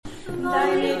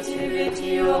Thy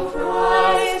nativity, O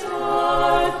Christ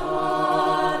our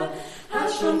God,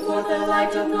 has shone forth the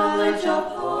light of knowledge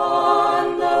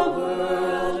upon the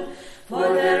world.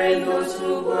 For therein those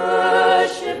who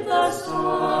worship the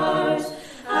stars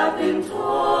have been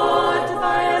taught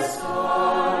by a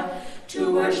star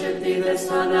to worship thee, the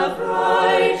Son of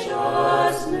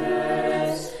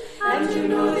righteousness, and to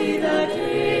know thee, the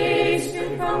day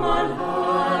spring from on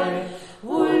high.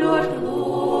 O Lord,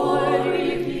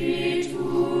 glory be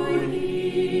to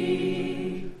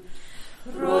thee.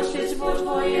 Rościć po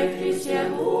Twoje, Chryste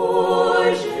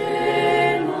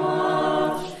Boże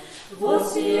nasz,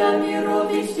 wosia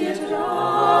mirowi świat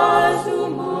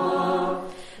razuma,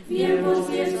 wiem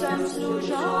zwiestam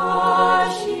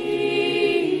służащим,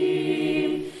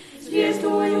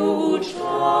 звездою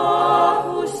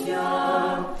учаху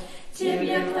свят,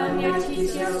 Тебе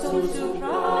кланяйтесь солнцу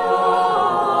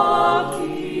правды,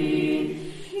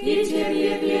 и Тебе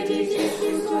ведитесь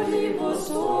из горы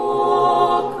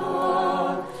высоко,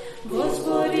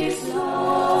 Господи,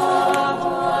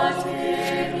 слава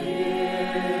Тебе.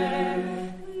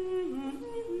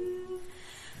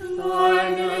 Thy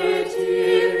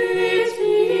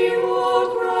nativity, O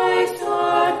Christ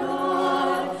our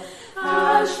God,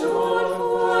 has shone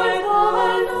forth the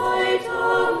light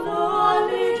of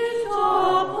knowledge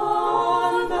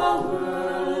upon the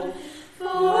world.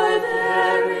 For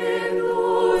therein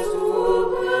those who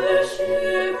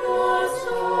worship the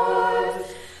stars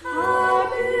have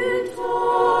been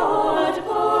taught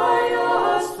by a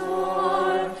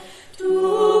star to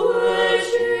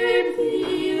worship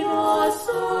thee, the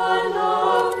Son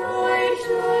of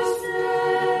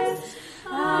righteousness,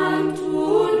 and to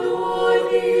know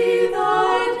thee,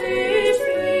 thy day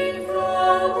spring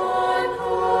from on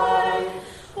high.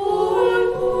 O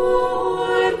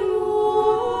Lord,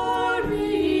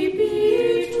 glory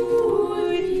be to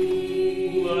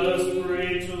thee. Let us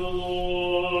pray to the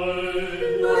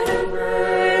Lord. Lord, have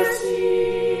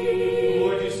mercy.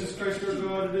 Lord Jesus Christ, our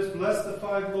God, who didst bless the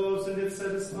 5 loaves and did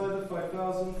satisfy the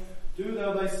 5,000, do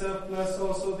thou thyself bless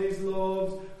also these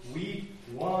loaves, wheat,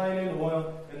 wine, and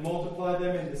oil, and multiply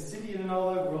them in the city and in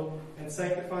all thy world, and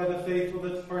sanctify the faithful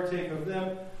that partake of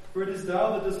them. For it is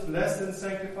thou that dost bless and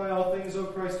sanctify all things, O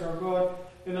Christ our God.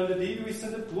 And unto thee do we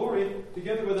send up glory,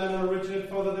 together with thine originate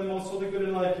Father, the most holy, good,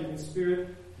 and life-giving Spirit,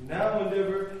 now and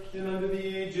ever, and unto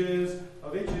the ages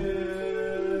of ages.